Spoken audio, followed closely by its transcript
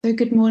So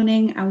good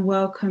morning and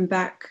welcome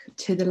back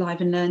to the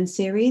Live and Learn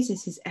series.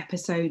 This is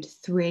episode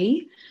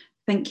 3.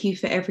 Thank you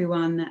for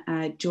everyone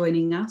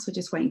joining us. We're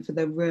just waiting for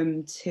the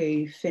room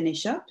to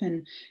finish up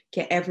and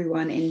get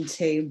everyone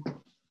into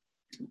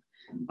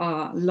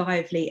our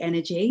lively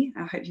energy.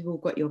 I hope you've all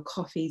got your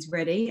coffees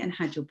ready and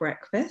had your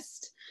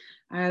breakfast.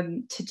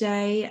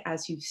 Today,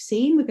 as you've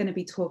seen, we're going to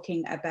be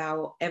talking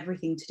about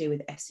everything to do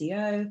with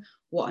SEO.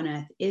 What on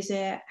earth is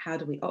it? How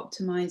do we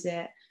optimize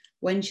it?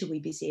 When should we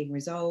be seeing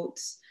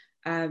results?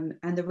 And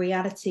the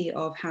reality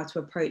of how to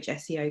approach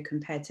SEO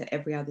compared to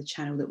every other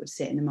channel that would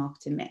sit in the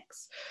marketing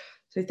mix.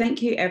 So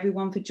thank you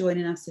everyone for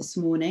joining us this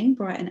morning,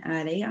 bright and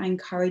early. I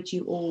encourage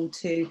you all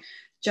to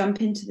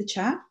jump into the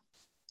chat,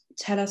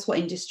 tell us what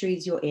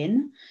industries you're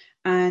in,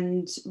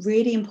 and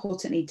really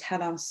importantly,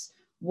 tell us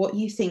what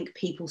you think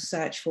people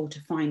search for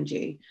to find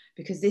you,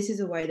 because this is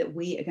a way that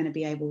we are going to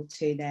be able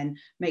to then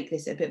make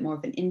this a bit more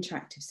of an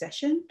interactive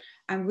session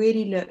and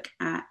really look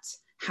at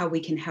how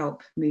we can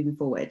help moving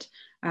forward.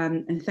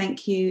 And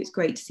thank you. It's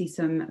great to see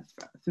some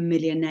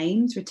familiar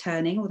names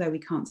returning, although we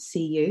can't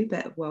see you,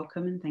 but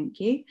welcome and thank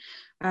you.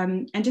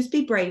 And just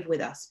be brave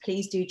with us.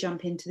 Please do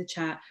jump into the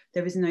chat.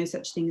 There is no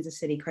such thing as a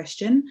silly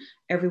question.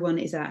 Everyone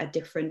is at a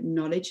different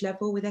knowledge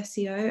level with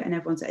SEO and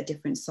everyone's at a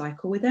different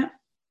cycle with it.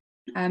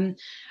 And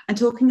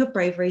talking of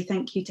bravery,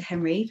 thank you to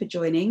Henry for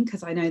joining,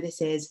 because I know this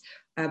is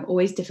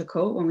always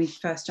difficult when we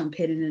first jump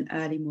in an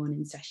early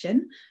morning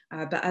session.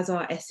 But as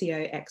our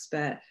SEO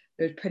expert,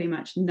 there's pretty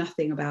much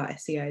nothing about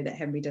SEO that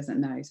Henry doesn't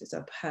know. So it's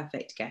a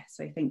perfect guest.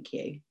 So thank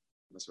you.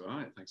 That's all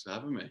right. Thanks for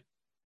having me.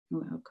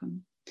 You're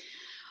welcome.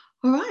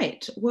 All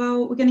right.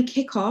 Well, we're going to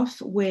kick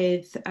off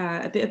with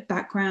a bit of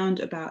background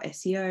about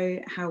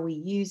SEO, how we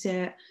use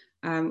it.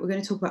 We're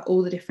going to talk about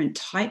all the different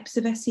types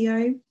of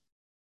SEO.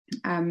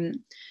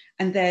 And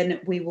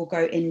then we will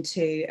go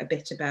into a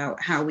bit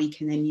about how we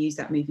can then use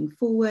that moving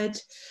forward.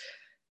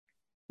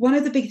 One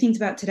of the big things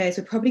about today is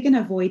we're probably going to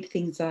avoid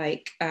things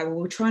like,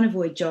 we'll try and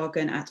avoid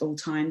jargon at all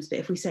times, but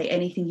if we say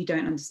anything you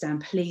don't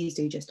understand, please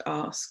do just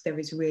ask. There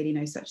is really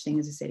no such thing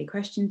as a silly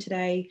question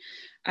today.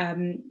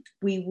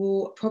 We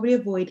will probably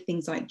avoid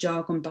things like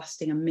jargon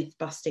busting and myth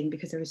busting,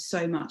 because there is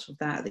so much of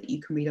that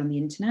you can read on the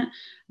internet.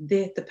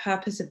 The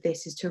purpose of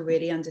this is to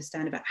really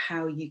understand about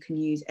how you can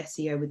use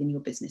SEO within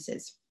your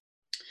businesses.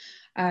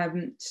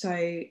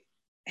 So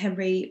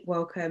Henry,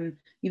 welcome.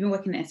 You've been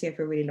working in SEO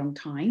for a really long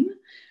time.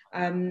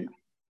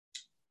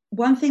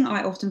 One thing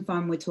I often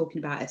find when we're talking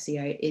about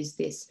SEO is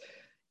this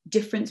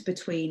difference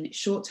between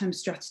short-term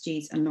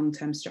strategies and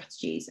long-term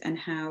strategies, and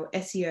how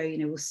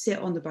SEO, will sit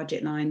on the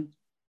budget line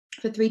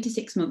for 3 to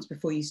 6 months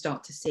before you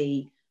start to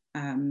see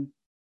a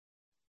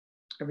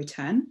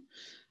return.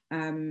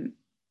 And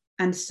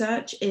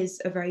search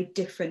is a very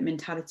different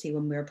mentality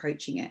when we're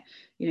approaching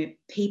it.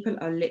 People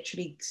are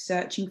literally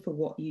searching for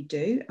what you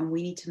do, and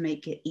we need to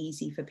make it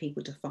easy for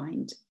people to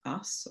find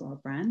us or our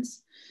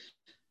brands,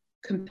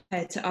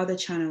 compared to other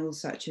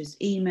channels such as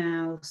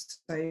email,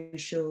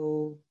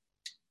 social,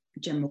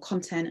 general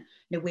content.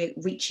 We're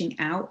reaching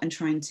out and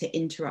trying to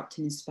interrupt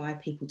and inspire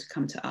people to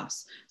come to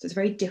us. So it's a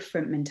very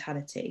different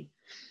mentality.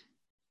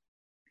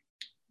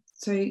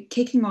 So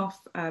kicking off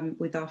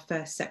with our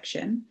first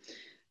section,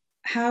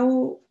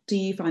 how do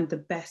you find the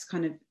best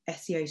kind of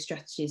SEO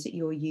strategies that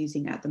you're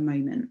using at the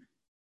moment?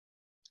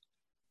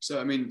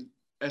 So,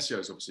 SEO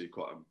is obviously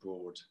quite a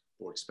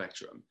broad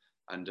spectrum,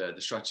 and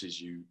the strategies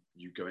you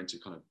go into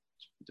kind of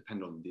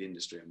depend on the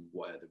industry and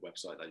where the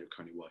website that you're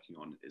currently working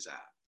on is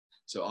at.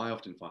 So I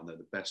often find that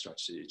the best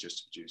strategy is just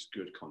to produce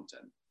good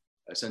content.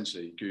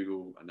 Essentially,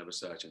 Google and other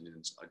search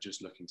engines are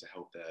just looking to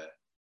help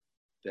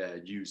their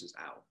users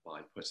out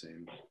by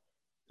putting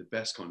the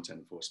best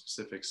content for a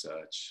specific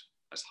search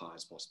as high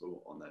as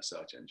possible on their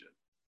search engine.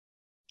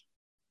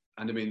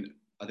 And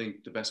I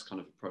think the best kind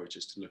of approach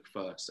is to look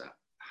first at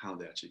how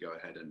they actually go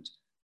ahead and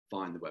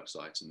find the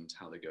websites and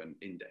how they go and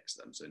index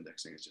them. So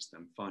indexing is just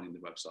them finding the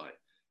website,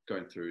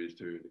 going through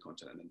the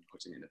content, and then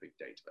putting in a big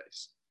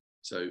database.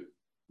 So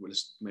we'll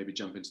just maybe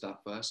jump into that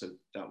first. So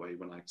that way,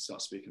 when I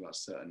start speaking about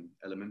certain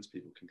elements,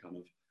 people can kind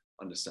of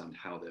understand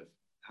how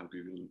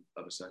Google and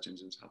other search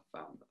engines have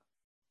found that.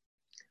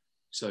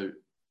 So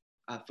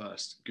at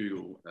first,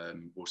 Google,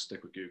 will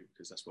stick with Google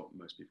because that's what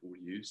most people will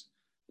use,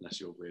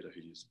 unless you're a weirdo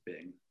who uses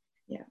Bing.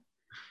 Yeah.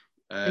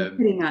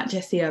 Pretty much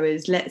SEO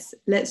is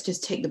let's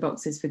just tick the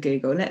boxes for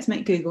Google. Let's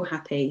make Google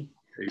happy.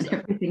 Exactly.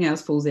 Everything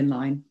else falls in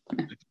line.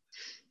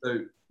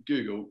 So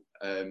Google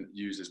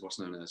uses what's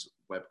known as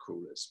web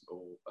crawlers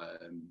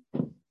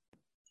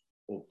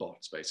or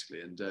bots,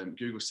 basically. And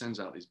Google sends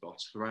out these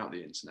bots throughout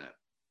the internet.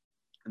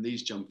 And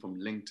these jump from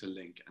link to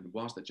link. And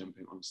whilst they're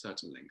jumping on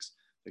certain links,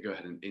 they go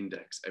ahead and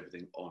index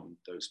everything on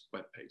those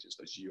web pages,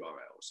 those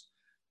URLs.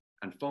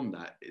 And from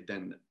that, it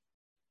then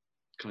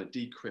kind of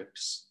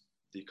decrypts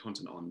the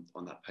content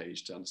on that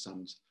page to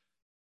understand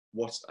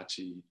what's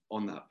actually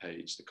on that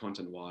page, the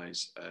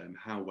content-wise,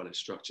 how well it's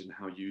structured and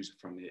how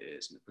user-friendly it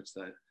is. And it puts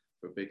that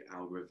for a big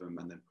algorithm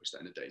and then puts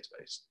that in a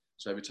database.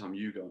 So every time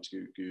you go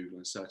onto Google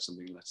and search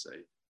something, let's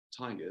say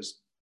tigers,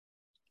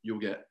 you'll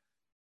get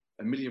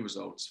 1 million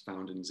results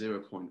found in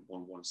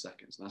 0.11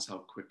 seconds. And that's how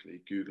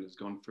quickly Google has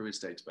gone through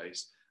its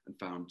database and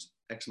found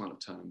X amount of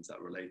terms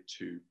that relate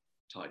to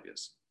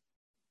tigers.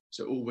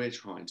 So all we're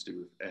trying to do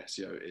with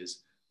SEO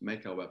is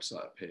make our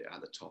website appear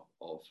at the top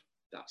of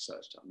that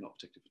search term, not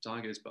particularly for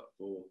tigers, but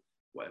for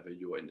whatever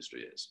your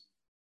industry is.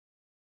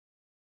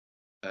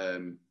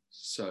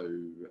 So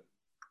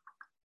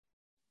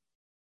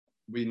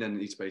we then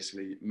need to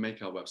basically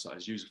make our website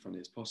as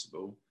user-friendly as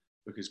possible,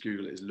 because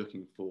Google is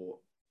looking for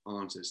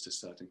answers to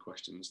certain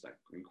questions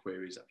and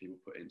queries that people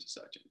put into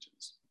search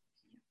engines.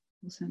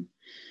 Awesome.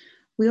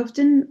 We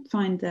often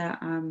find that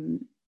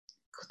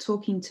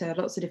talking to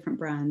lots of different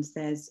brands,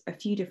 there's a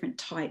few different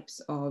types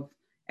of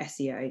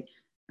SEO.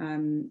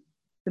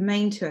 The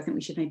main two I think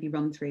we should maybe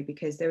run through,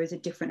 because there is a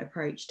different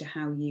approach to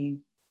how you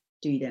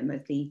do them,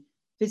 with the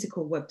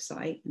physical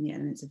website and the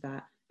elements of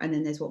that, and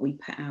then there's what we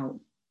put out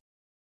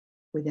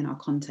within our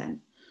content.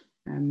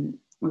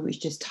 Where we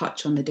just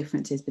touch on the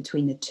differences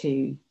between the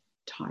two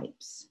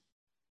types.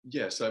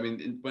 Yeah, so I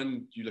mean,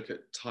 when you look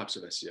at types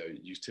of SEO,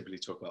 you typically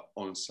talk about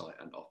on-site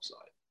and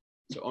off-site.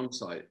 So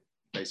on-site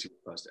basically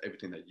refers to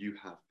everything that you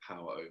have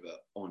power over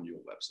on your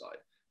website.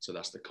 So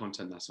that's the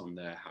content that's on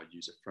there, how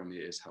user-friendly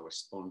it is, how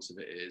responsive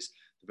it is,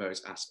 the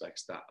various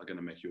aspects that are going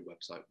to make your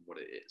website what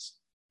it is.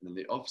 And then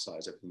the off-site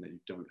is everything that you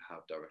don't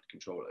have direct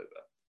control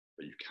over,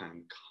 but you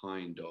can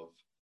kind of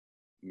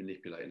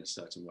manipulate in a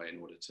certain way in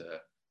order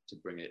to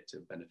bring it to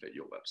benefit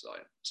your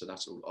website. So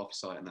that's all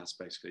off-site, and that's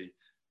basically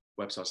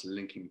websites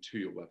linking to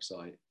your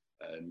website,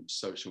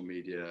 social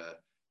media,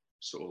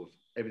 sort of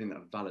everything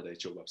that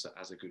validates your website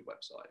as a good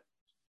website.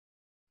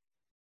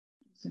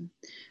 Awesome.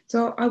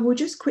 So I will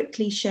just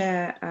quickly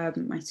share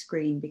my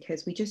screen,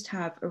 because we just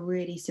have a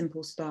really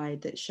simple slide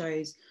that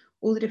shows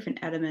all the different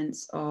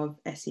elements of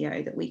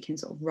SEO that we can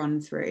sort of run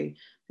through.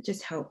 It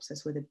just helps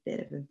us with a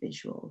bit of a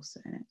visual.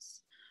 So it's,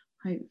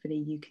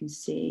 hopefully you can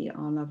see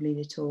our lovely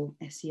little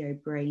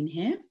SEO brain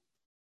here.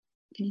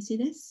 Can you see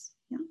this?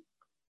 Yeah.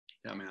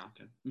 Yeah, I mean, I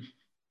can.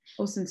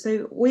 Awesome.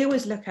 So we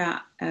always look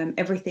at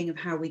everything of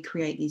how we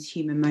create these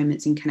human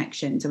moments and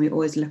connections, and we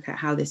always look at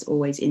how this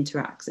always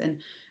interacts.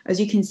 And as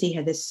you can see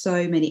here, there's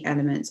so many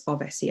elements of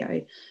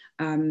SEO.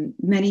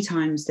 Many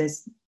times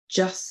there's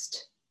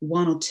just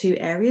one or two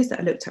areas that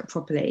are looked at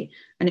properly,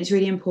 and it's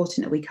really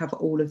important that we cover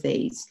all of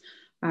these.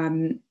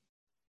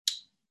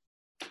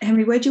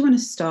 Henry, where do you want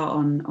to start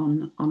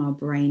on our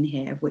brain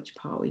here, of which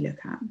part we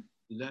look at?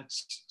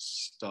 Let's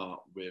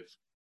start with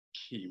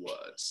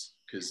keywords,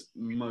 because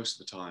most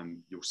of the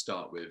time you'll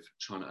start with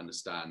trying to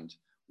understand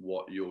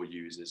what your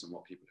users and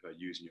what people who are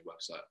using your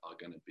website are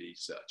going to be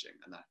searching,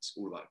 and that's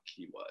all about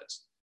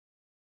keywords.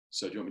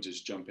 So do you want me to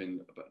just jump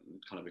in,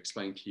 kind of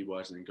explain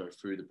keywords and then go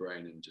through the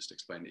brain and just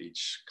explain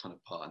each kind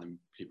of part, and then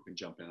people can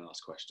jump in and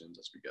ask questions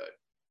as we go?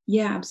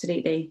 Yeah,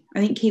 absolutely. I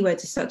think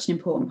keywords is such an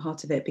important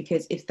part of it,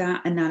 because if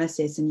that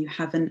analysis and you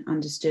haven't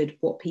understood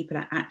what people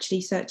are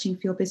actually searching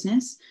for your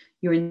business,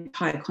 your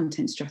entire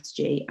content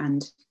strategy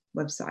and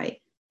website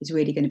is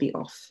really going to be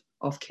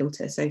off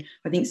kilter. So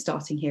I think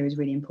starting here is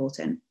really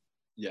important.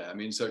 Yeah, I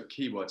mean, so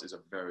keywords is a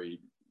very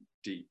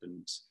deep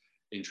and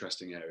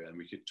interesting area, and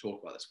we could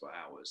talk about this for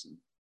hours and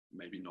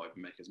maybe not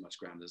even make as much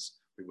ground as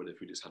we would if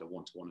we just had a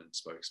one-to-one and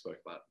spoke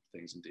about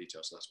things in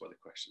detail. So that's where the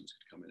questions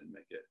could come in and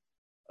make it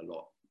a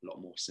lot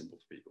more simple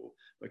for people.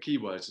 But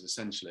keywords is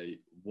essentially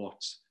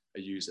what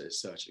a user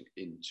is searching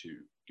into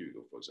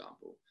Google, for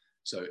example.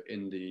 So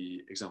in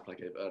the example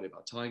I gave earlier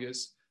about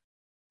tigers,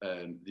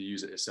 the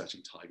user is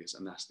searching tigers,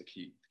 and that's the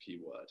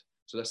keyword.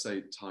 So let's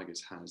say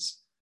tigers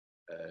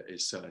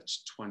is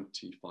searched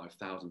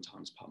 25,000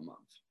 times per month.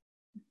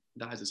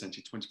 That is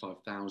essentially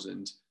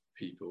 25,000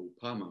 people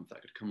per month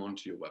that could come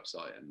onto your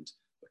website and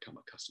become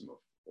a customer,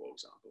 for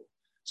example.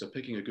 So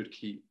picking a good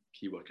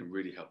keyword can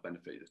really help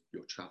benefit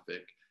your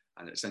traffic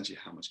and essentially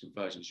how much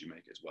conversions you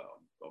make as well.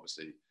 And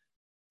obviously,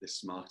 this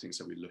is marketing,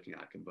 so we're looking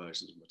at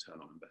conversions and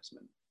return on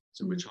investment.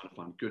 So we're trying to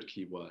find good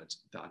keywords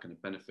that are going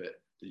to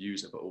benefit the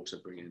user, but also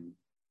bring in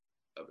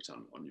a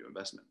return on your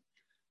investment.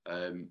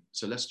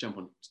 So let's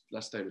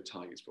stay with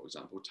tigers, for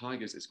example.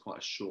 Tigers is quite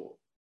a short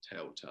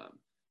tail term.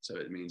 So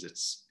it means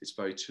it's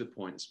very to the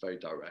point, it's very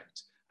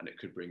direct, and it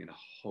could bring in a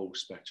whole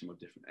spectrum of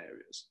different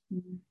areas.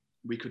 Mm-hmm.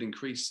 We could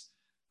increase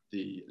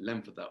the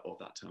length of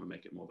that term and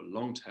make it more of a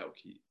long tail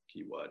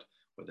keyword,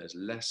 where there's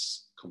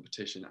less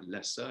competition and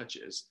less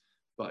searches,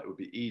 but it would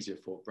be easier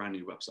for a brand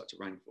new website to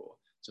rank for.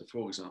 So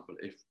for example,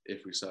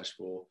 if we search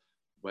for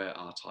where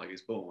are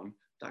tigers born,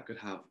 that could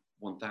have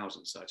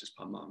 1,000 searches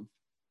per month,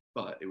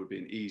 but it would be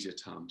an easier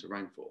term to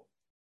rank for.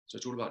 So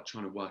it's all about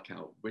trying to work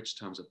out which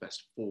terms are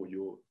best for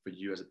you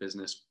as a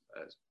business,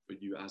 for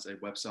you as a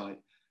website,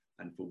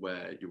 and for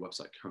where your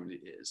website currently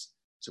is.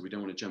 So we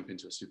don't want to jump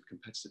into a super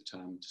competitive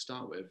term to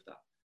start with that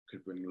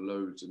could bring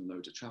loads and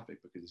loads of traffic,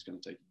 because it's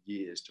going to take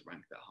years to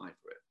rank that high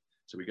for it.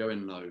 So we go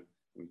in low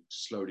and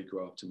slowly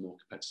grow up to more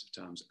competitive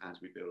terms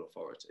as we build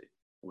authority.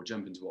 And we'll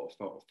jump into what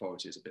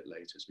authority is a bit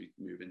later as we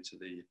move into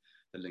the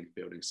link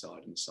building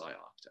side and the site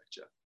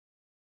architecture.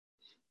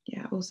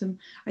 Yeah, awesome.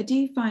 I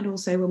do find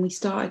also when we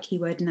start a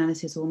keyword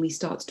analysis, or when we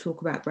start to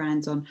talk about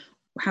brands on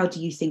how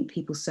do you think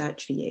people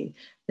search for you,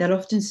 they'll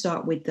often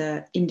start with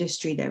the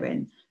industry they're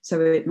in. So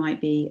it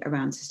might be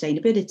around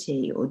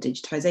sustainability or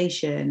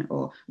digitization,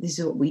 or this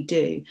is what we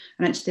do.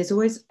 And actually, there's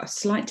always a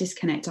slight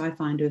disconnect, I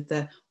find, with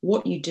the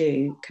what you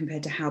do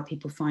compared to how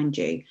people find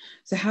you.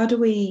 So how do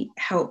we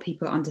help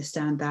people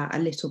understand that a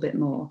little bit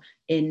more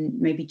in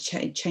maybe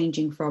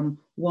changing from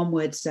one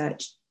word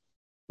search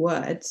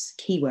words,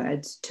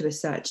 keywords, to a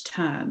search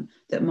term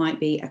that might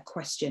be a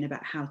question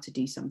about how to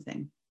do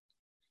something?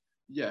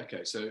 Yeah,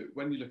 okay. So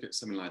when you look at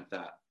something like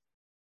that,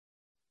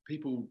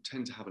 people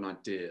tend to have an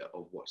idea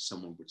of what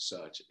someone would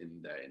search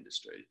in their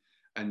industry.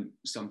 And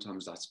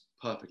sometimes that's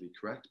perfectly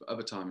correct, but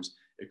other times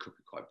it could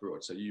be quite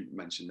broad. So you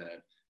mentioned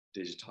there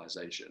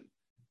digitization.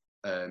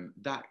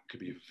 That could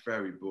be a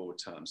very broad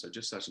term. So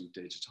just searching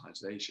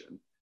digitization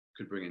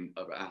could bring in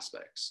other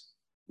aspects,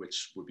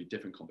 which would be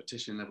different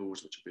competition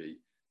levels, which would be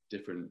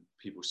different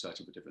people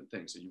searching for different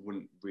things. So you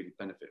wouldn't really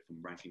benefit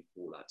from ranking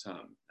for that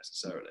term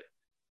necessarily.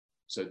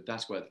 So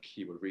that's where the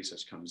keyword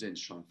research comes in,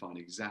 to try and find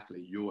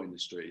exactly your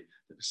industry,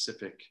 the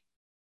specific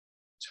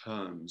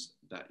terms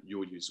that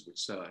your user would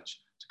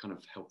search to kind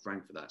of help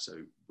rank for that. So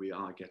we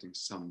are getting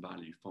some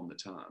value from the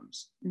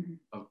terms,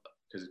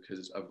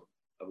 because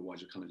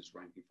otherwise you're kind of just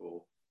ranking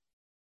for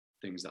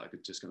things that are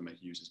just going to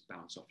make users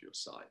bounce off your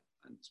site,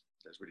 and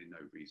there's really no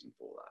reason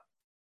for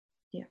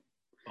that. Yeah,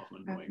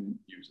 often annoying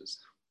users.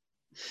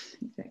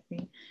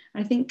 Exactly.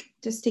 I think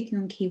just sticking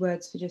on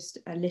keywords for just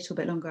a little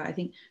bit longer, I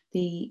think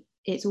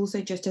it's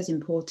also just as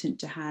important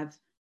to have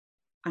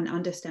an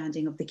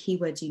understanding of the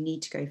keywords you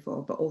need to go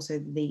for, but also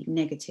the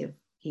negative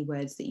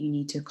keywords that you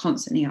need to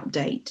constantly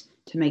update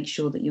to make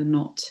sure that you're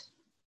not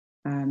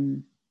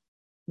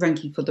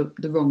ranking for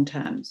the wrong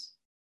terms.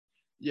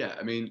 Yeah,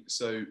 I mean,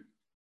 so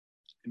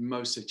in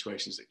most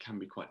situations, it can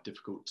be quite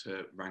difficult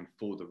to rank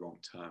for the wrong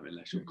term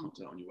unless your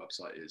content on your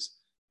website is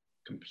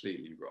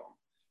completely wrong.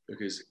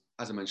 Because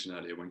as I mentioned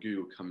earlier, when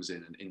Google comes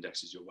in and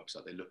indexes your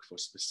website, they look for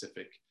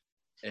specific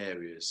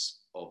areas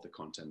of the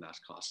content that's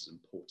classed as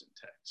important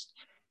text,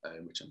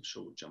 which I'm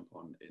sure we'll jump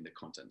on in the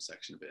content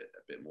section a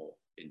bit more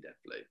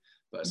in-depthly.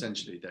 But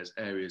essentially, there's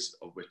areas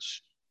of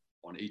which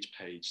on each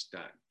page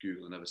that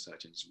Google and other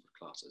search engines would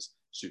class as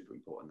super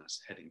important.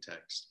 That's heading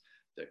text,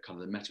 the kind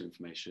of the meta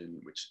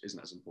information, which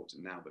isn't as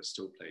important now, but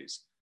still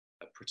plays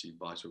a pretty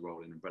vital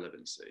role in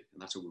relevancy.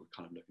 And that's all we're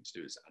kind of looking to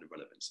do, is add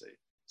relevancy.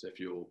 So if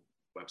your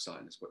website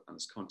and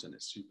this content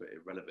is super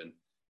irrelevant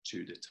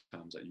to the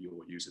terms that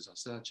your users are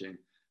searching,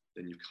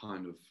 then you've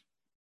kind of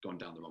gone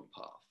down the wrong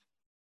path.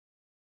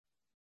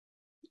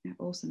 Yeah,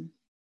 awesome.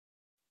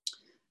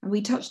 And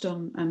we touched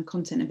on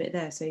content a bit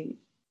there, so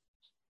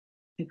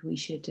maybe we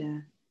should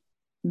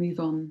move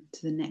on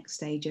to the next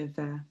stage of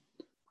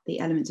the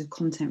elements of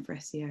content for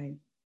SEO.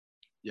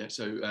 Yeah,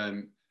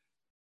 so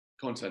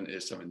content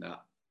is something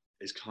that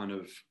is kind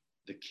of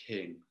the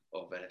king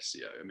of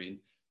SEO. I mean,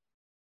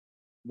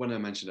 when I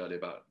mentioned earlier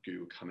about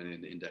Google coming in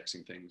and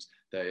indexing things,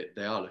 they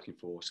are looking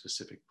for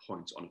specific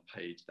points on a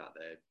page that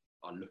they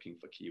are looking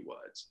for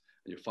keywords.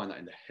 And you'll find that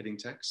in the heading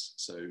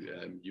text. So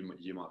you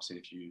might have seen,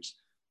 if you use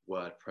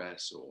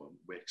WordPress or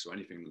Wix or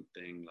anything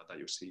like that,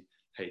 you'll see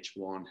H1,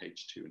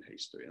 H2, and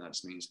H3. And that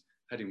just means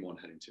heading 1,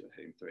 heading 2, and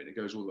heading 3. And it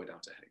goes all the way down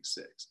to heading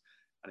 6.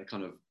 And it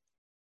kind of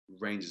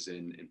ranges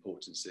in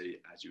importance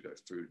as you go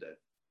through the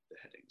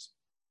headings.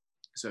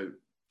 So,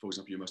 for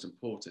example, your most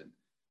important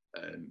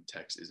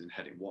text is in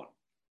heading 1,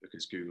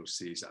 because Google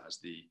sees that as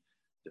the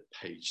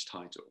page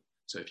title.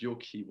 So if your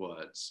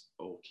keywords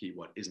or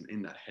keyword isn't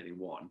in that heading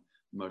 1,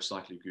 most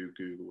likely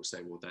Google will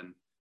say, well, then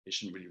it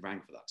shouldn't really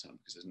rank for that term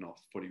because it's not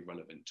fully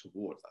relevant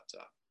towards that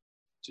term.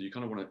 So you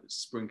kind of want to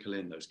sprinkle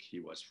in those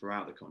keywords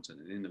throughout the content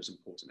and in those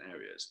important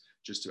areas,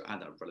 just to add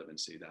that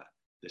relevancy that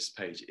this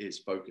page is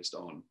focused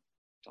on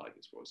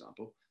tigers, for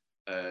example.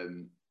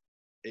 It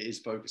is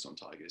focused on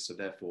tigers, so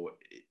therefore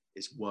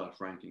it's worth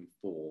ranking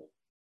for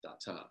that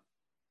term.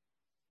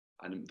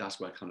 And that's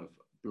where kind of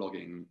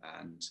blogging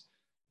and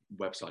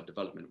website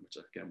development, which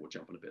again we'll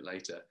jump on a bit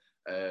later,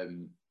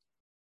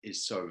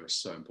 is so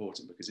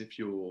important. Because if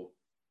you're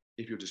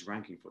just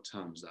ranking for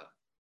terms that,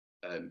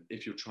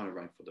 if you're trying to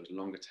rank for those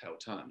longer tail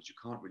terms, you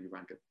can't really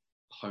rank a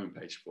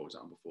homepage, for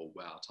example, for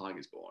where our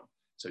tiger's born.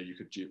 So you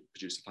could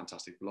produce a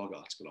fantastic blog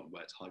article on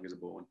where tigers are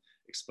born,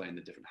 explain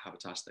the different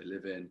habitats they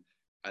live in,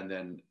 and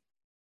then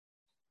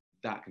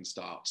that can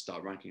start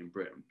ranking in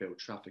Britain, build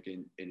traffic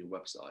in your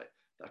website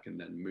that can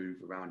then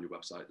move around your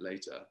website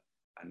later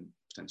and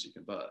potentially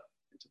convert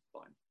into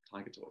buying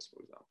tiger toys,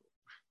 for example.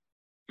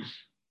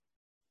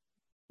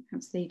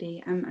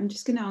 Absolutely. I'm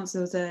just going to answer,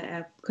 there was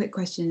a quick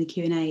question in the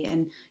Q&A,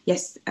 and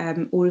yes,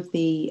 all of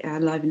the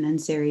Live and Learn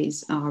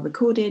series are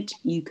recorded.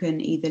 You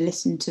can either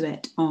listen to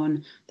it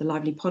on the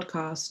Lively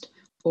podcast,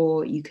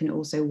 or you can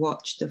also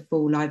watch the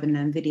full Live and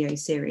Learn video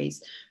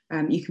series.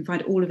 You can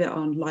find all of it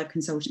on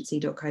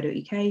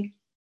liveconsultancy.co.uk.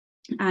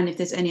 And if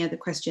there's any other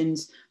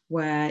questions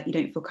where you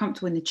don't feel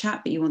comfortable in the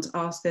chat but you want to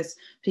ask us,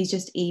 please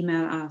just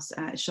email us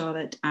at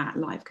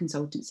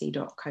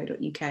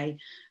charlotte@liveconsultancy.co.uk.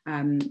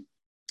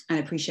 and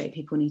I appreciate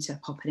people need to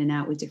pop in and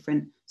out with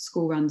different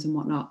school runs and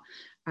whatnot.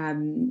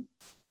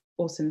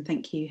 Awesome,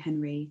 thank you,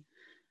 Henry.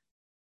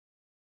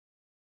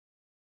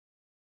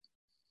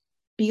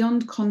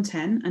 Beyond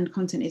content, and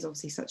content is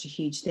obviously such a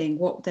huge thing,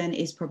 what then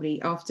is probably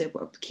after,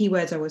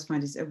 keywords I always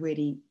find is a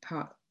really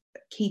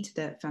key to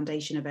the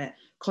foundation of it.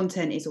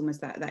 Content is almost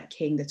that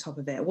king, the top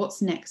of it.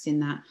 What's next in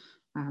that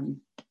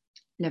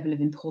level of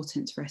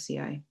importance for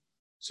SEO?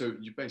 So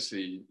you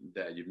basically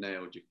you've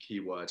nailed your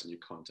keywords and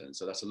your content.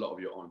 So that's a lot of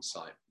your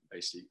on-site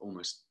basically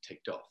almost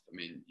ticked off. I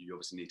mean, you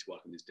obviously need to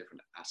work on these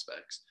different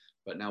aspects,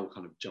 but now we'll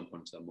kind of jump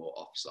onto the more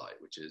off-site,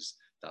 which is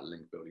that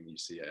link building you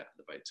see at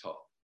the very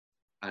top.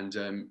 And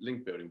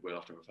link building we'll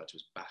often refer to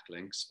as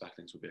backlinks.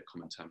 Backlinks will be a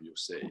common term you'll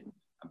see.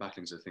 And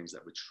backlinks are things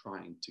that we're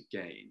trying to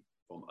gain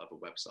from other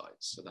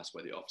websites. So that's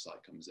where the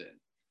offsite comes in.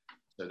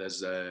 So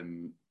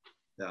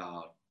there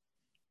are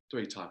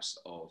 3 types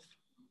of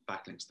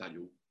backlinks that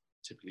you'll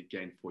typically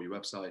gain for your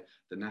website.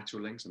 The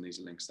natural links, and these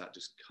are links that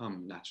just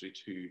come naturally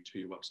to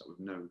your website with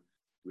no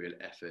real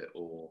effort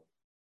or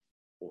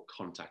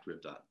contact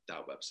with that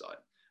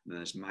website. And then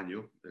there's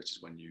manual, which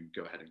is when you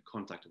go ahead and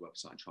contact a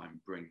website and try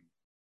and bring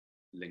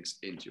links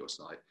into your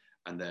site.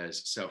 And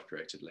there's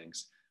self-created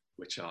links,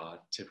 which are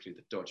typically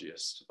the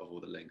dodgiest of all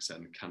the links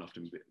and can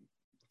often be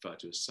referred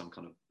to as some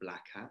kind of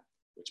black hat,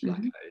 which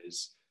black hat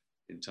is,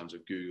 in terms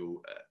of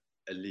Google,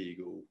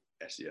 illegal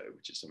SEO,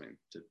 which is something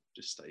to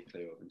just stay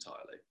clear of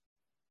entirely.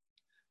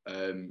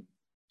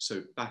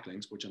 So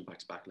backlinks, we'll jump back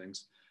to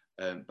backlinks.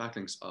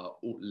 Backlinks are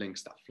all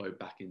links that flow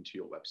back into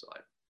your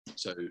website.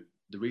 So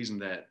the reason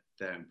they're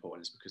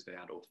important is because they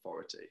add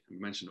authority. And we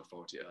mentioned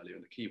authority earlier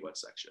in the keyword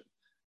section.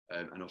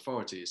 And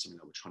authority is something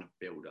that we're trying to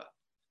build up,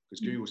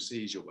 because Google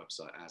sees your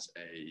website as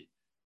a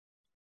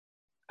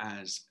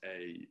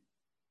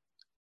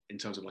in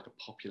terms of like a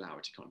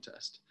popularity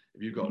contest.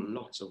 If you've got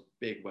lots of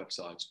big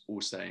websites all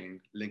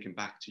saying, linking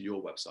back to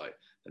your website,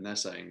 then they're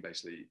saying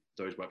basically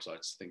those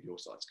websites think your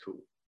site's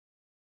cool.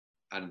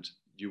 And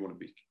you want to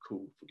be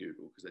cool for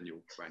Google because then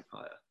you'll rank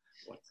higher.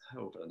 What a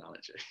hell of an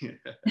analogy.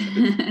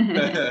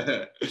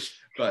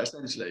 But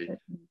essentially,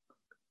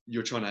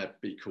 you're trying to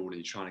be cool and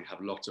you're trying to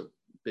have lots of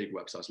big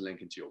websites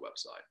linking to your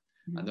website.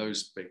 And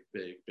those big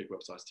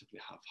websites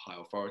typically have high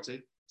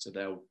authority. So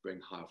they'll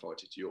bring high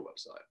authority to your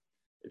website.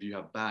 If you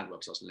have bad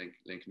websites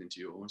linking into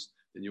yours,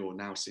 then you're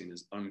now seen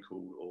as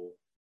uncool or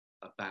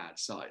a bad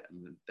site,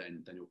 and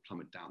then you'll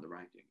plummet down the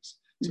rankings.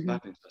 So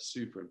backlinks are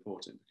super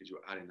important because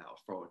you're adding that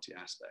authority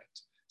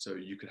aspect. So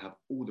you could have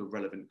all the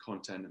relevant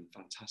content and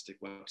fantastic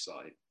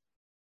website,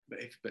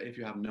 but if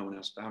you have no one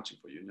else vouching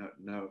for you,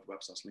 no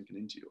websites linking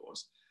into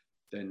yours,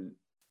 then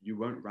you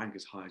won't rank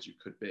as high as you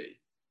could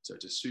be. So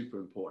it's a super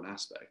important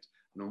aspect,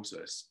 and also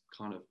it's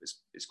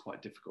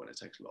quite difficult and it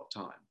takes a lot of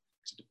time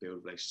to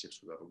build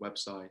relationships with other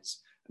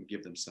websites and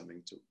give them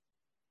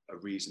a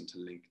reason to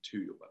link to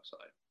your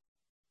website.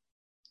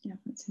 Yeah,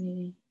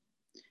 absolutely.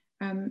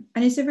 And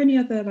is there any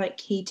other like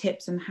key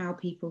tips on how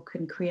people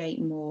can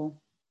create more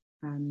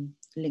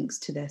links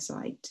to their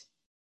site?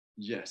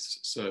 Yes,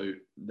 so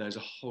there's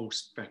a whole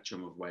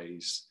spectrum of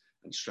ways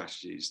and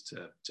strategies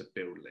to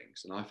build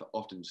links, and I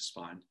often just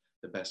find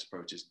the best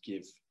approach is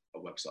give a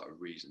website a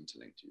reason to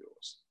link to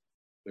yours,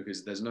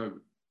 because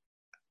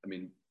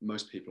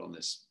most people on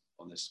this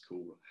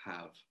call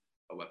have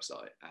a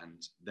website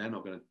and they're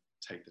not going to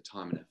take the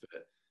time and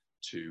effort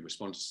to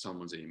respond to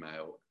someone's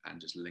email and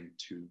just link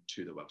to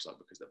the website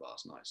because they've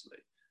asked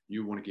nicely.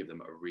 You want to give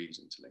them a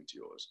reason to link to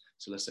yours.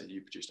 So let's say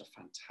you produced a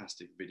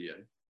fantastic video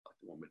like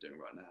the one we're doing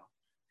right now.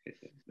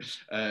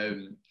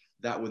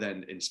 That will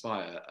then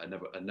inspire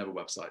another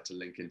website to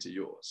link into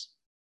yours.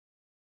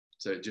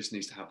 So it just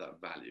needs to have that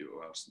value,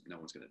 or else no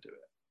one's going to do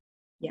it.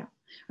 Yeah,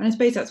 and I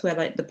suppose that's where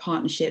like the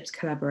partnerships,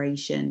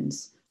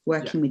 collaborations,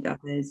 working with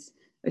others,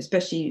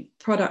 especially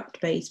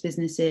product-based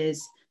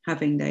businesses,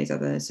 having those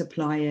other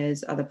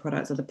suppliers, other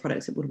products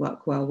that would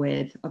work well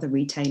with other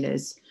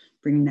retailers,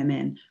 bringing them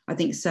in. I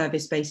think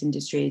service-based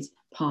industries,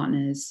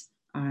 partners,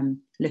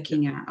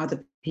 looking at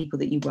other people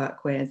that you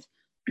work with,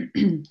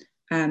 and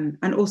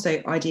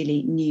also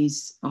ideally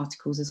news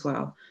articles as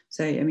well.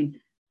 So, I mean,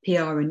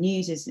 PR and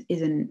news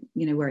isn't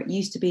where it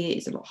used to be.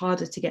 It's a lot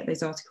harder to get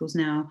those articles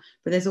now,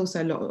 but there's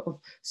also a lot of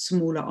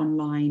smaller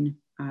online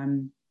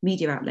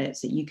media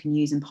outlets that you can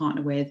use and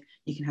partner with.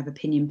 You can have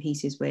opinion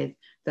pieces with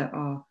that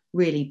are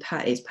really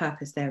its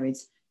purpose there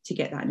is to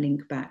get that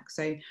link back.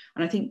 So,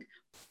 and I think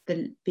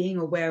being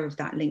aware of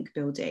that link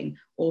building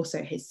also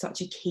is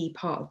such a key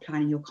part of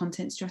planning your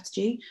content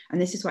strategy.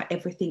 And this is why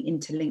everything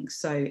interlinks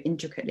so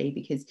intricately,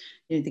 because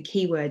the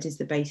keyword is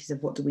the basis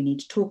of what do we need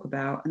to talk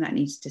about, and that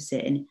needs to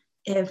sit in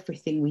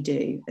everything we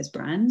do as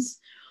brands.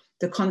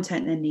 The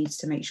content then needs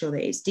to make sure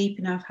that it's deep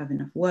enough, have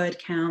enough word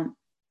count,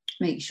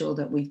 make sure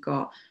that we've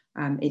got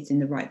it's in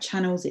the right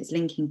channels, it's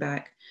linking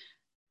back,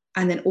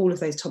 and then all of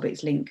those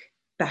topics link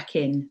back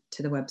in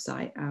to the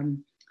website.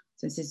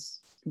 So this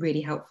is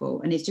really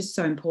helpful, and it's just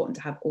so important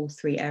to have all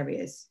 3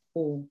 areas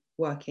all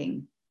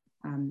working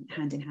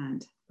hand in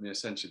hand. I mean,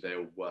 essentially they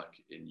all work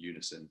in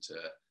unison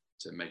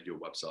to make your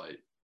website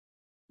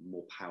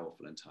more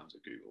powerful in terms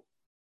of Google.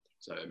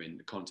 So, I mean,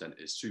 the content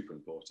is super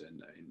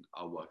important. And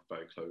I work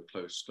very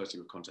closely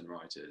with content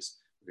writers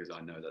because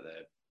I know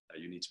that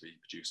you need to be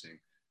producing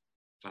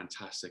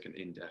fantastic and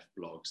in-depth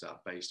blogs that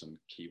are based on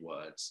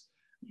keywords.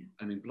 Yeah.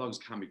 I mean,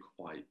 blogs can be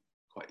quite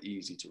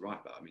easy to write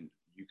about. I mean,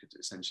 you could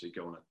essentially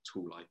go on a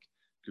tool like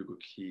Google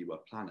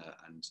Keyword Planner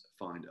and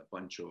find a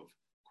bunch of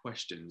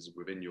questions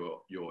within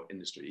your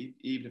industry,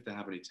 even if they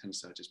have only 10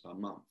 searches per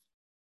month.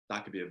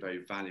 That could be a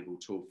very valuable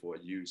tool for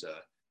a user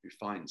who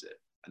finds it,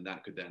 and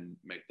that could then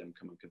make them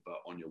come and convert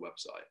on your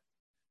website.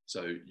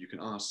 So you can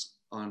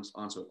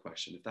answer a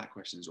question. If that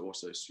question is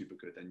also super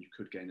good, then you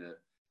could gain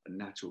a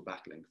natural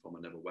backlink from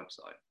another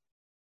website.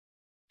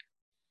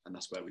 And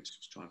that's where we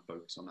just try and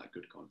focus on that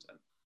good content.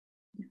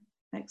 Yeah,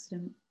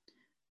 excellent.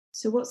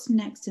 So what's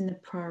next in the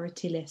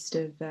priority list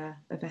of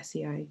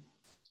SEO?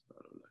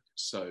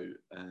 So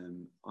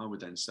I would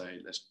then say,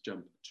 let's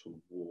jump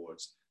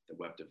towards the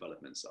web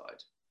development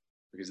side,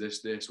 because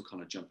this will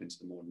kind of jump into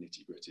the more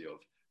nitty gritty of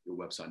your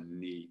website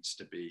needs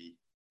to be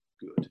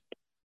good,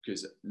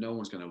 because no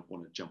one's going to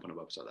want to jump on a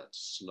website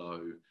that's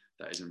slow,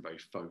 that isn't very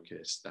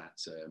focused, that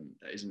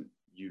isn't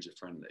user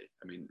friendly.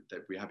 I mean,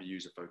 we have a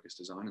user focused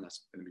design, and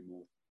that's going to be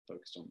more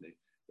focused on the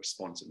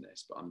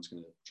responsiveness, but I'm just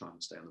going to try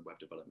and stay on the web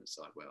development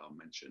side, where I'll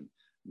mention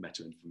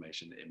meta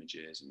information,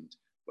 images and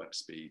web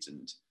speeds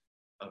and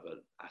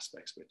other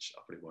aspects, which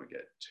I probably won't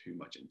get too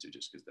much into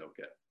just because they'll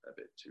get a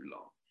bit too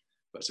long.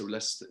 But so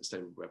let's stay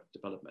with web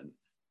development.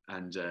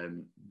 And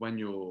when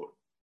you're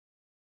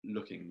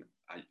looking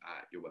at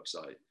your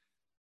website,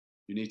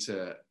 you need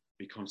to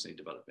be constantly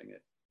developing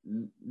it.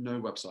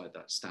 No website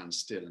that stands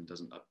still and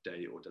doesn't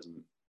update or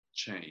doesn't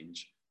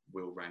change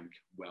will rank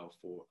well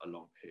for a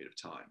long period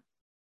of time.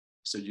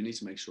 So you need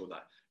to make sure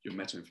that your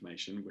meta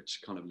information, which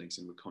kind of links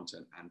in with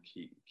content and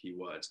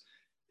keywords,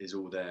 is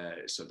all there.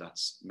 So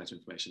that's meta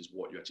information is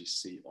what you actually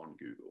see on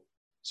Google.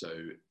 So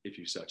if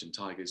you search in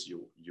tigers,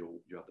 you'll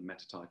have the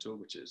meta title,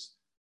 which is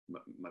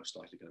most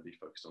likely going to be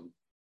focused on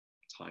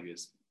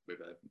tigers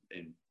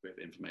with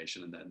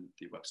information, and then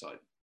the website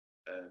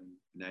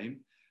name.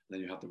 And then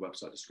you have the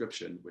website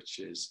description, which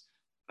is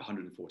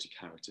 140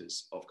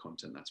 characters of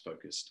content that's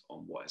focused on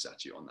what is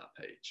actually on that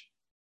page.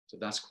 So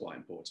that's quite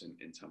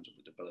important in terms of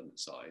the development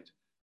side.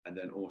 And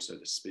then also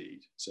the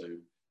speed. So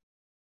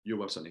your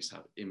website needs to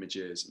have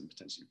images and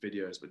potentially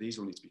videos, but these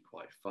all need to be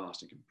quite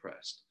fast and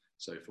compressed.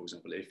 So for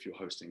example, if you're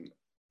hosting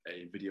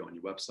a video on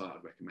your website,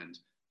 I'd recommend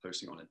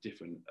hosting on a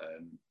different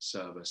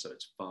server so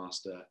it's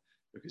faster,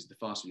 because the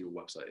faster your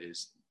website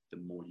is, the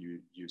more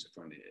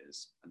user-friendly it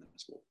is, and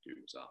that's what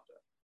Google's after.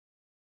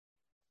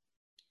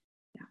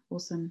 Yeah,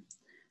 awesome.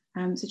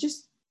 So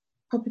just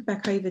pop it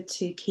back over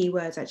to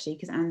keywords, actually,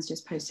 because Anne's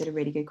just posted a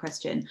really good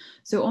question.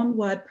 So on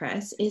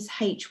WordPress, is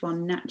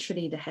H1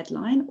 naturally the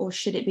headline, or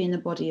should it be in the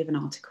body of an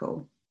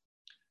article?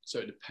 So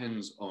it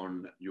depends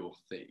on your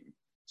theme.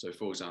 So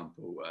for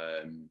example,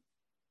 I mean,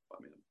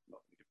 I'm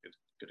not going to give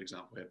a good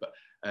example here, but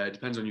it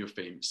depends on your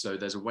theme. So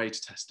there's a way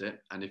to test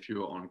it. And if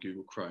you're on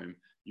Google Chrome,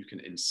 you can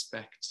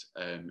inspect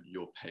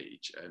your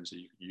page. So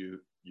you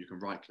can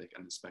right click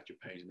and inspect your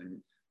page, and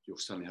then you'll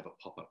suddenly have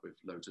a pop-up with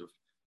loads of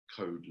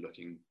code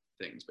looking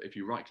things. But if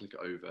you right click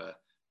over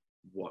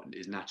what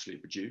is naturally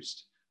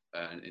produced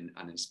and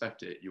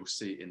inspect it, you'll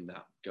see in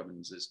that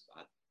governance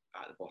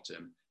at the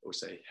bottom, it will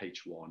say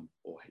H1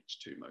 or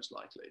H2 most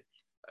likely.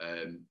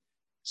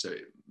 So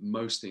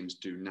most themes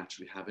do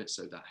naturally have it,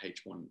 so that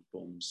H1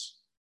 forms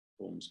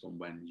from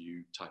when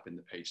you type in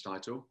the page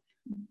title,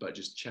 but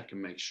just check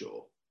and make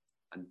sure,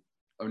 and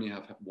only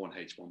have one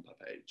H1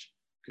 per page,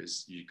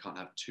 because you can't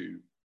have two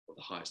of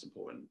the highest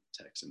important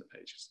text in the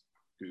page.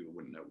 Google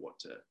wouldn't know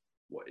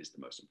what is the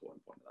most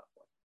important point at that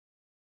point.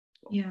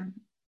 Well, yeah,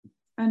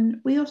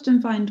 and we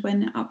often find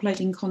when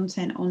uploading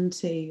content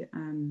onto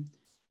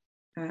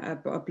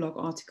a blog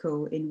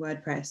article in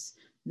WordPress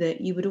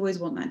that you would always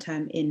want that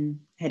term in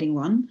heading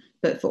 1,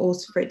 but for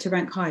it to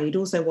rank high, you'd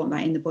also want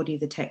that in the body of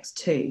the text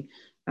too.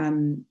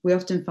 We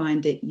often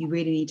find that you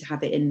really need to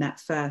have it in that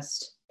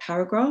first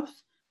paragraph,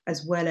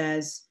 as well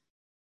as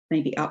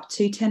maybe up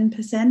to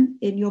 10%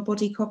 in your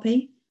body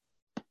copy.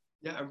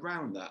 Yeah,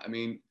 around that. I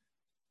mean,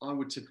 I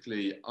would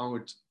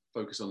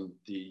focus on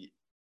the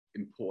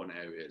important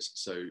areas.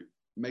 So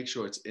make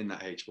sure it's in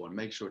that H1,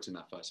 make sure it's in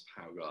that first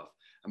paragraph,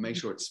 and make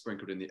sure it's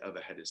sprinkled in the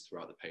other headers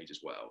throughout the page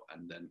as well,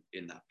 and then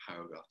in that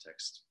paragraph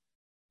text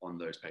on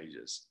those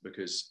pages,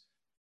 because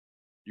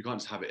you can't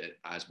just have it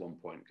as one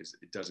point, because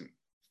it doesn't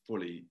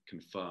fully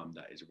confirm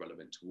that is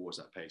relevant towards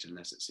that page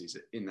unless it sees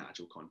it in the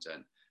actual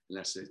content,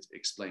 unless it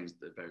explains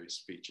the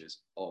various features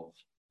of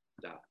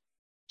that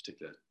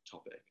particular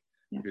topic.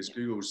 Yeah. Because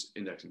Google's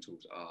indexing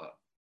tools are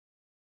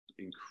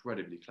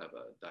incredibly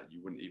clever that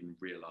you wouldn't even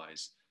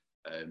realize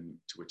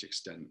to which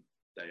extent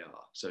they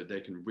are. So they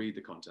can read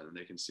the content and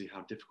they can see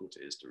how difficult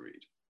it is to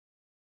read.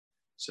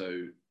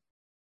 So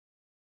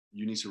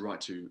you need to write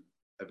to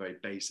a very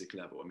basic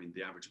level. I mean,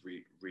 the average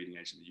reading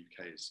age in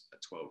the UK is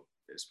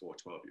for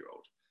a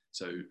 12-year-old.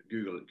 So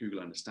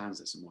Google understands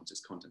this and wants its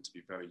content to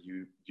be very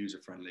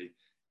user-friendly,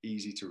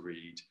 easy to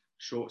read,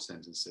 short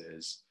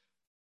sentences,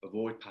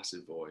 avoid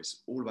passive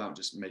voice, all about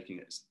just making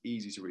it as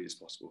easy to read as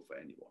possible for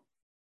anyone.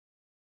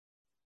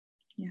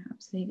 Yeah,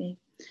 absolutely.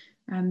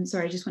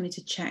 Sorry, I just wanted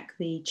to check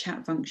the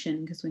chat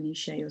function, because when you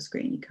share your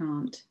screen, you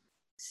can't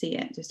see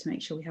it, just to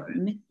make sure we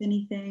haven't missed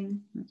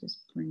anything. I'll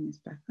just bring this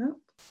back up.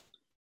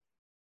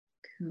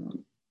 Cool.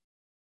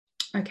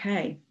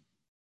 Okay.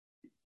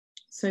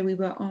 So we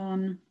were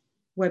on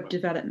web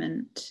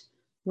development.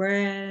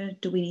 Where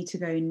do we need to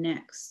go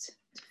next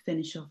to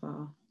finish off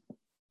our...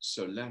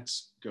 So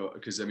let's go,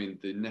 because I mean,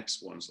 the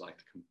next ones like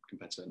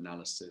competitor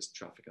analysis,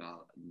 traffic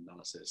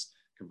analysis,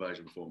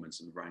 conversion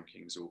performance and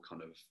rankings, all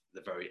kind of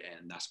the very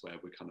end. That's where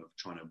we're kind of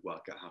trying to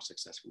work out how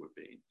successful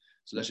we've been.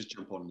 So let's just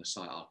jump on the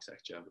site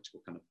architecture, which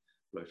we'll kind of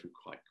blow through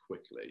quite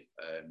quickly.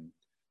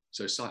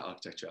 So site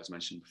architecture, as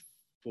mentioned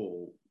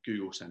before,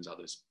 Google sends out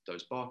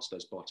those bots.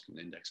 Those bots can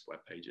index web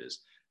pages,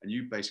 and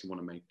you basically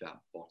want to make that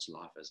bot's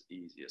life as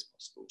easy as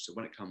possible. So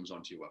when it comes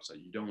onto your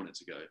website, you don't want it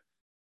to go,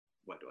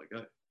 where do I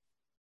go?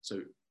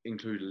 So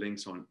include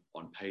links on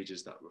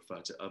pages that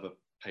refer to other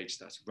pages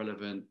that's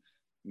relevant,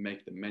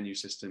 make the menu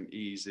system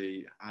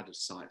easy, add a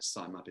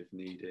sitemap if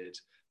needed,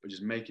 but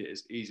just make it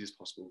as easy as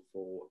possible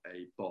for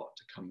a bot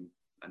to come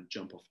and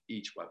jump off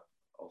each web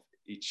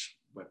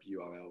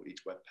URL,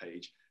 each web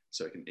page,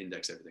 so it can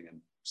index everything and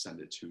send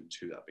it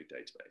to that big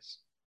database.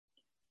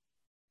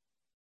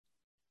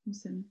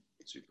 Awesome.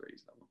 Super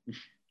easy, that one.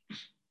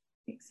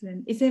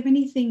 Excellent. Is there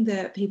anything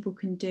that people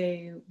can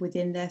do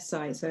within their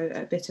site? So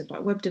a bit of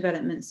like web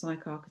development,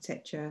 site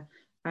architecture.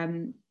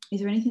 Is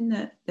there anything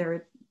that there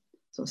are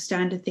sort of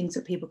standard things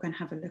that people can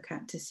have a look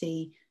at to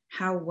see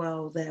how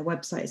well their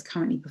website is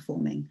currently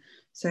performing?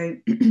 So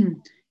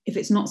if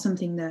it's not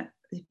something that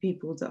the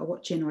people that are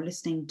watching or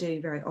listening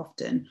do very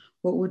often,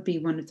 what would be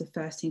one of the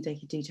first things they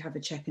could do to have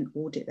a check and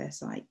audit their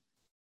site?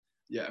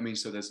 Yeah, I mean,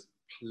 so there's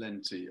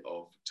plenty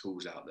of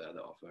tools out there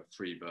that offer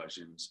free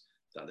versions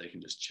that they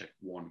can just check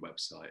one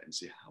website and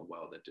see how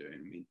well they're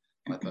doing.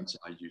 I mean,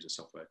 I use a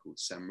software called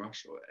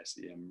SEMrush or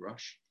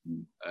SEMrush,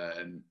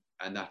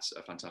 and that's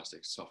a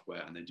fantastic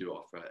software, and they do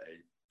offer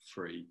a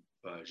free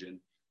version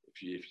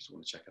if you just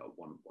want to check out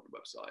one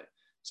website.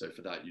 So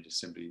for that, you just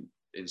simply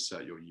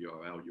insert your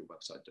URL, your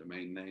website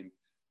domain name,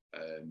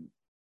 and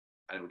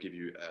it will give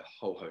you a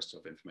whole host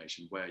of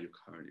information, where you're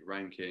currently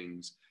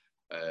rankings,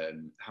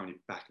 how many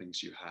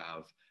backlinks you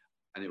have,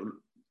 and it will,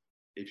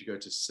 if you go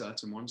to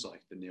certain ones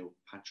like the Neil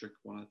Patrick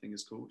one, I think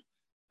it's called,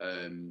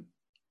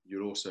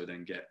 you'll also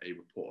then get a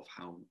report of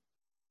how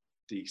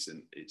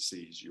decent it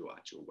sees your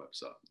actual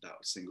website, that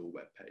single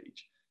web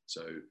page.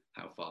 So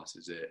how fast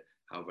is it?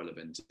 How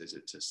relevant is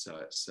it to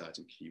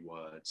certain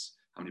keywords?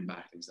 How many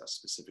backlinks that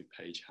specific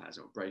page has?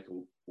 It'll break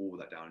all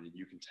that down, and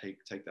you can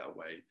take that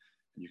away,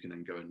 and you can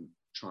then go and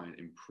try and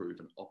improve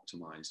and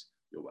optimize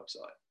your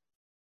website.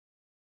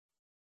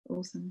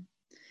 Awesome.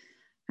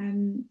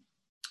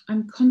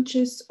 I'm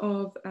conscious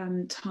of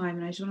time,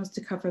 and I just want us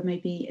to cover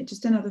maybe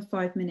just another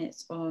 5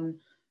 minutes on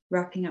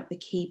wrapping up the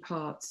key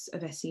parts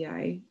of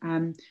SEO.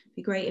 It'd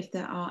be great if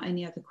there are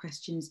any other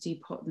questions, do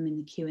pop them in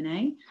the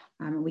Q&A,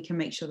 and we can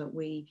make sure that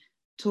we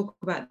talk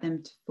about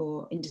them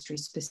for industry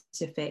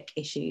specific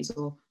issues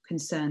or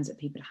concerns that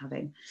people are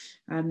having.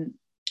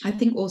 I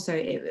think also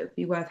it would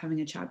be worth having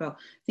a chat about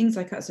things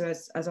like us. So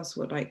as us,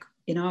 like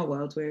in our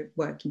world, we're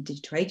working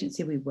digital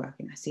agency, we work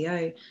in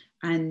SEO,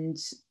 and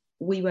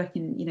we work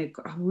in,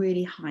 a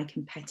really high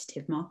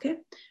competitive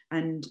market,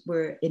 and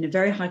we're in a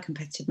very high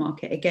competitive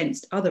market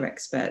against other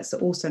experts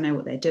that also know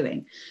what they're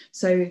doing.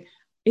 So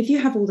if you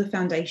have all the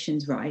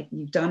foundations right,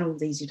 you've done all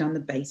these, you've done the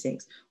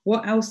basics,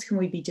 what else can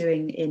we be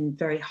doing in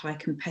very high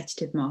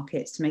competitive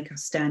markets to make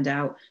us stand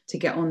out, to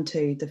get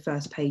onto the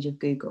first page of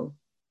Google?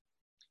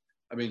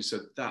 I mean,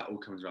 so that all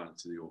comes around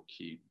to your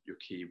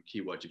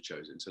keyword you've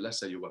chosen. So let's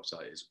say your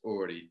website is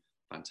already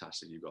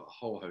fantastic. You've got a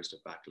whole host of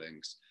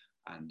backlinks,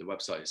 and the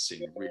website is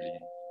seen really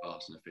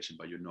fast and efficient,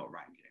 but you're not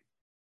ranking.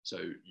 So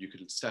you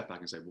could step back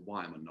and say, well,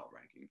 why am I not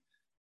ranking?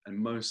 And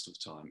most of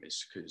the time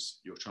it's because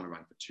you're trying to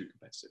rank for two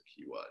competitive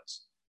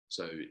keywords.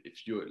 So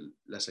if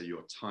let's say you're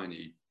a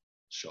tiny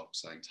shop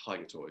selling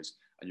tiger toys,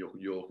 and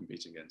you're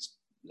competing against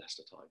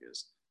Leicester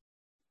Tigers,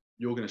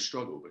 you're going to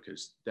struggle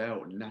because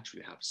they'll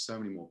naturally have so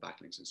many more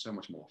backlinks and so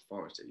much more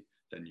authority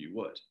than you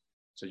would.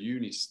 So you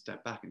need to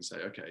step back and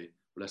say, okay,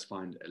 well, let's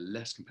find a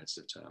less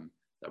competitive term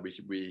that we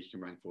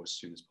can rank for as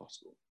soon as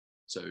possible.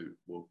 So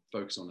we'll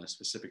focus on a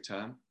specific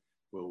term.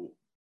 We'll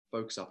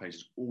focus our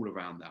pages all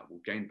around that.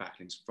 We'll gain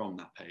backlinks from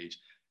that page.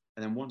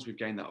 And then once we've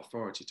gained that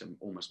authority to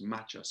almost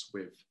match us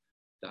with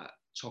that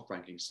top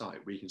ranking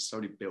site, we can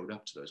slowly build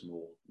up to those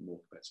more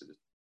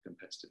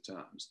competitive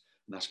terms.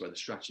 And that's where the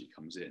strategy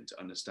comes in, to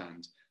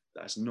understand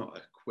that it's not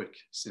a quick,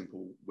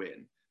 simple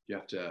win. You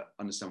have to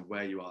understand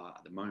where you are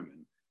at the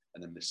moment,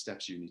 and then the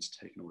steps you need to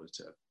take in order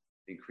to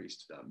increase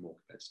to that more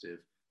competitive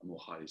and more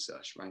highly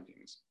searched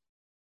rankings.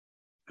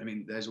 I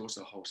mean, there's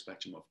also a whole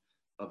spectrum of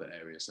other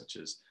areas such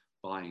as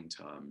buying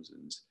terms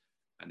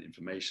and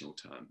informational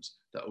terms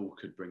that all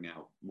could bring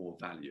out more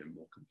value and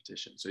more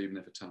competition. So even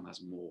if a term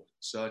has more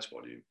search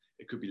volume,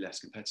 it could be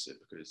less competitive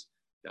because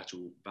the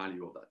actual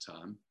value of that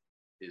term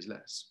is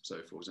less. So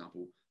for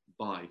example,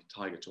 buy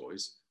tiger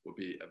toys would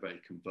be a very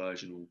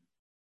conversional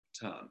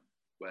term,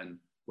 when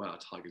where a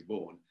tiger's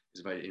born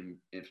is very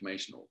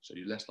informational. So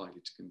you're less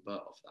likely to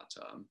convert off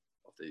that term,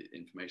 of the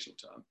informational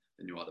term,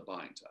 than you are the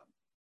buying term.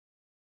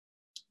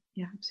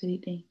 Yeah,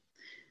 absolutely.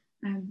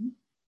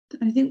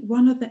 I think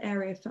one other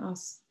area for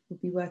us would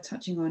be worth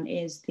touching on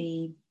is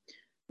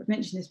I've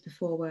mentioned this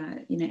before,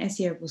 where, you know,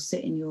 SEO will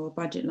sit in your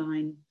budget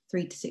line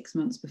 3 to 6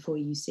 months before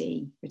you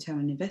see return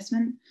on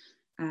investment.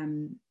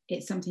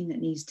 It's something that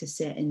needs to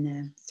sit in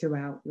there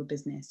throughout your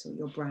business or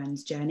your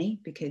brand's journey,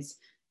 because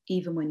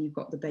even when you've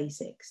got the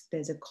basics,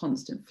 there's a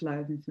constant flow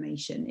of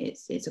information.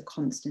 It's a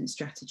constant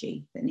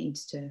strategy that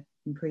needs to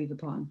improve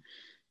upon.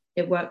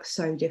 It works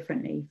so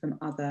differently from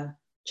other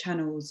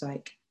channels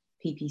like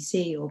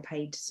PPC or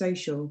paid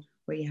social,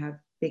 where you have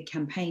big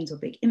campaigns or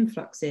big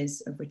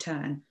influxes of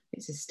return.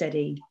 It's a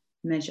steady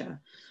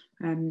measure.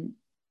 And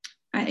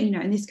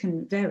this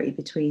can vary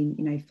between,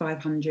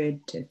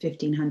 £500 to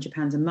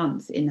 £1,500 a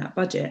month in that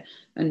budget.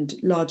 And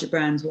larger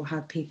brands will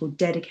have people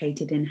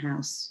dedicated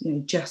in-house,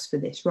 just for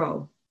this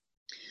role.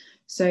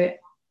 So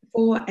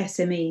for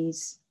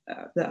SMEs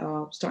that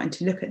are starting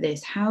to look at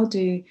this, how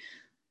do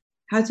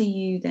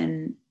you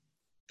then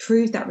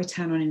prove that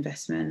return on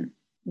investment?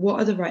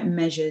 What are the right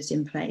measures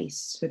in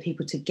place for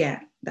people to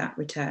get that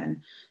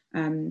return?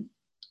 And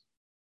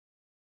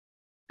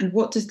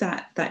what does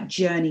that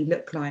journey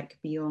look like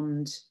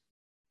beyond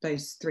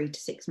those 3 to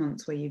 6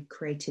 months where you've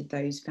created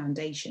those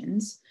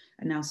foundations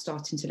and now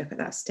starting to look at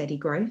that steady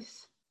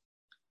growth?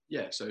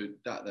 Yeah, so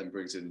that then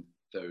brings in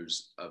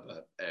those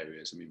other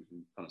areas. I mean, we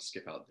can kind of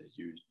skip out the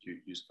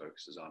user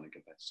focus design and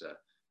competitor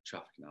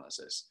traffic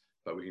analysis,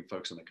 but we can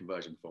focus on the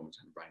conversion performance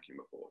and ranking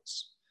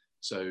reports.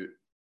 So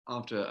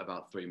after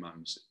about 3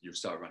 months, you'll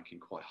start ranking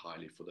quite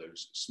highly for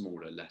those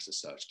smaller, lesser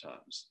search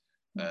terms.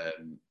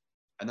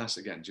 And that's,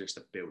 again, just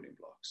the building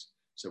blocks.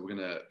 So we're going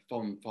to,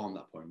 from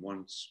that point,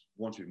 once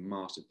we've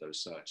mastered those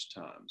search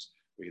terms,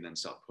 we can then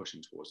start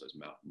pushing towards those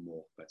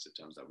more competitive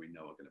terms that we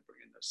know are going to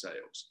bring in those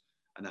sales.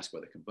 And that's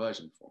where the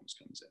conversion performance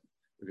comes in.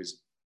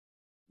 Because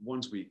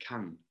once we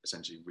can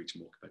essentially reach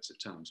more competitive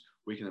terms,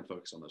 we can then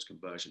focus on those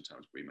conversion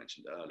terms we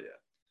mentioned earlier.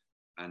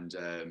 And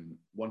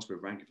once we're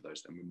ranking for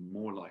those, then we're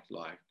more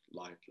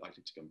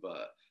likely to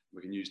convert.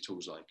 We can use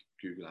tools like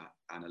Google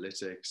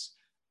Analytics,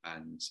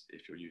 and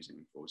if you're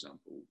using, for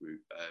example,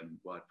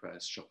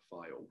 WordPress,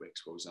 Shopify, or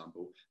Wix, for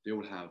example, they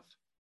all have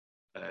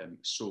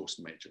source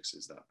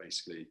matrices that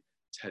basically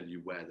tell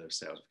you where those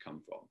sales have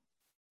come from.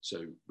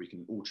 So we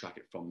can all track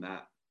it from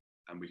that,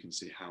 and we can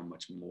see how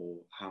much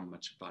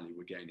value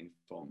we're gaining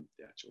from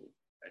the actual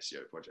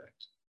SEO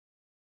project.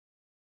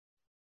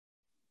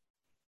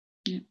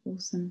 Yeah,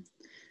 awesome.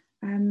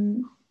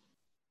 I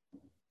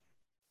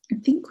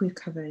think we've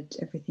covered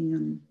everything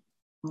on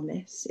our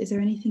list. Is there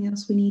anything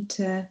else we need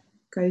to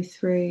go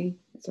through?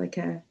 It's like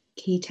a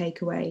key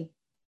takeaway.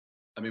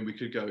 I mean, we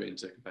could go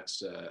into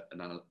competitor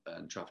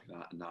and traffic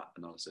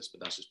analysis, but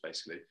that's just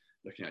basically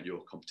looking at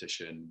your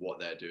competition, what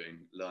they're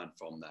doing, learn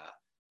from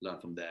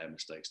their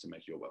mistakes to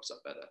make your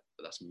website better.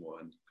 But that's more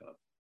in kind of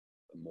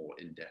a more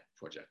in-depth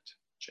project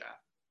chat.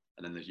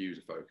 And then the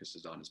user focus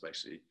design is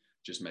basically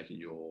just making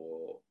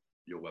your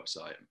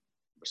website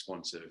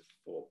responsive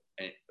for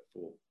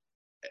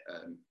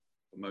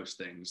most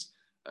things,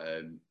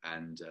 and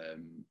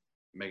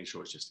making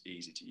sure it's just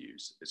easy to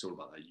use. It's all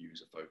about that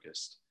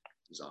user-focused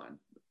design.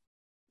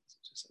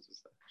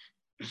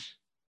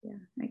 Yeah,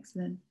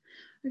 excellent.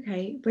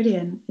 Okay,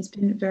 brilliant. It's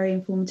been very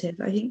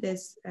informative. I think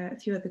there's a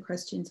few other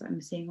questions that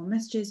I'm seeing on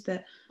messages,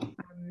 but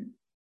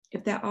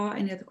if there are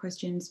any other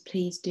questions,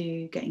 please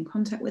do get in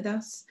contact with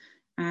us.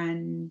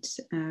 And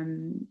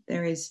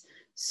there is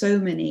so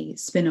many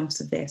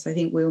spin-offs of this. I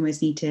think we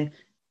almost need to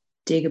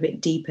dig a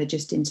bit deeper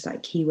just into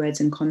like keywords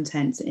and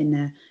contents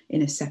in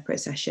a separate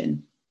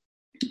session.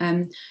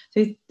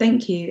 So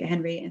thank you,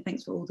 Henry, and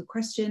thanks for all the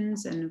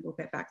questions, and we'll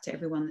get back to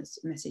everyone that's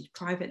messaged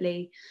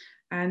privately.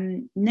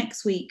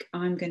 Next week,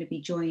 I'm going to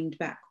be joined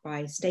back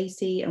by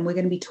Stacey, and we're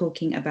going to be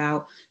talking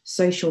about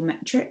social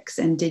metrics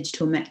and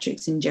digital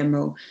metrics in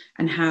general,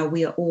 and how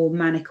we are all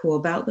maniacal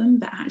about them.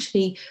 But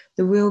actually,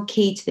 the real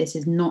key to this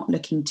is not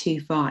looking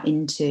too far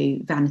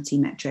into vanity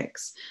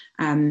metrics,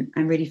 and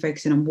really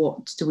focusing on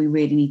what do we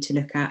really need to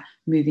look at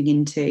moving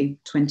into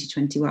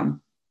 2021.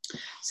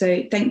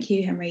 So thank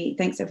you, Henry.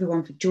 Thanks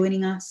everyone for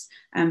joining us.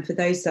 And for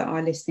those that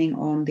are listening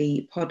on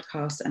the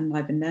podcast and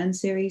Live and Learn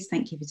series,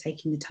 thank you for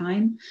taking the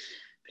time.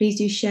 Please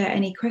do share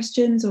any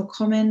questions or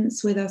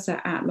comments with us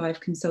at Live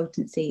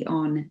Consultancy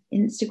on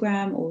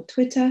Instagram or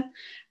Twitter.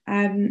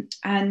 And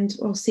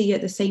we'll see you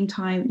at the same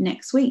time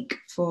next week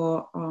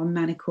for our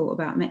Maniacal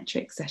About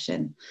Metrics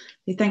session.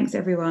 So thanks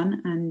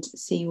everyone, and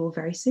see you all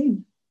very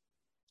soon.